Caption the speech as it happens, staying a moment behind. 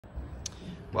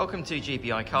Welcome to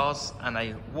GBI Cars and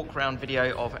a walk around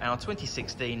video of our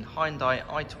 2016 Hyundai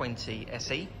i20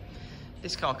 SE.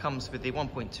 This car comes with the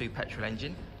 1.2 petrol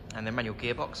engine and the manual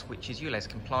gearbox, which is ULEZ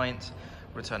compliant,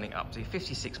 returning up to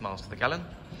 56 miles to the gallon.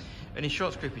 An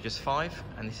insurance group of just 5,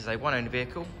 and this is a one-owner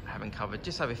vehicle, having covered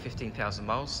just over 15,000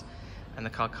 miles, and the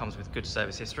car comes with good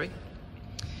service history.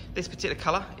 This particular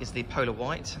colour is the Polar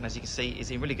White, and as you can see,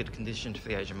 is in really good condition for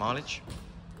the age and mileage.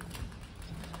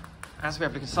 As we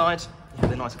have a look inside, you have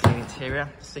the nice clean interior.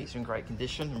 The seats are in great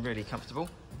condition and really comfortable.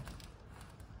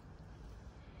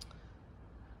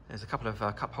 There's a couple of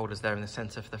cup holders there in the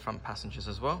centre for the front passengers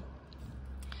as well.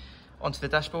 Onto the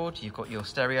dashboard, you've got your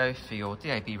stereo for your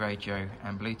DAB radio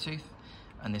and Bluetooth,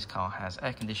 and this car has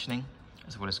air conditioning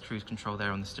as well as cruise control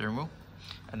there on the steering wheel.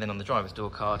 And then on the driver's door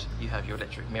card, you have your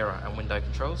electric mirror and window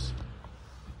controls.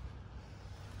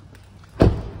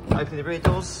 Opening the rear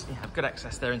doors, you have good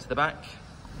access there into the back.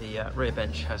 The rear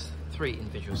bench has 3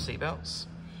 individual seat belts.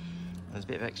 There's a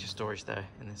bit of extra storage there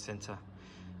in the centre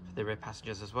for the rear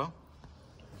passengers as well.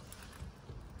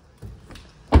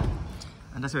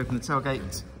 And as we open the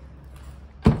tailgate,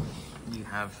 you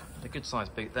have a good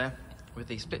sized boot there with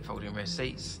the split folding rear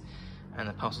seats and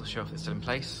the parcel shelf that's still in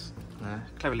place.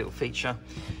 Clever little feature.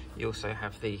 You also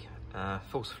have the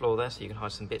false floor there, so you can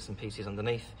hide some bits and pieces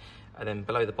underneath. And then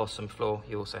below the bottom floor,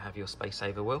 you also have your space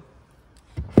saver wheel.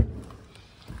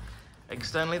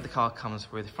 Externally, the car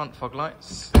comes with front fog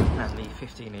lights and the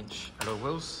 15-inch alloy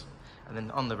wheels. And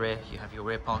then on the rear, you have your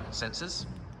rear parking sensors.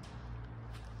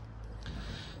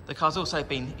 The car's also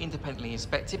been independently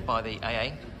inspected by the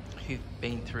AA, who've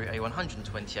been through a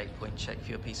 128-point check for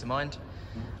your peace of mind.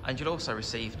 And you'll also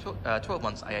receive 12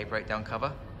 months AA breakdown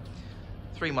cover,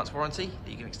 3 months warranty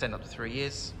that you can extend up to 3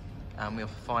 years, and we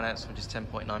offer finance from just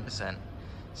 10.9%.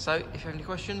 So if you have any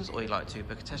questions or you'd like to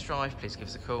book a test drive, please give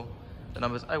us a call. The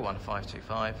number's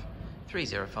 01525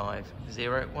 305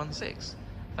 016.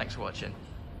 Thanks for watching.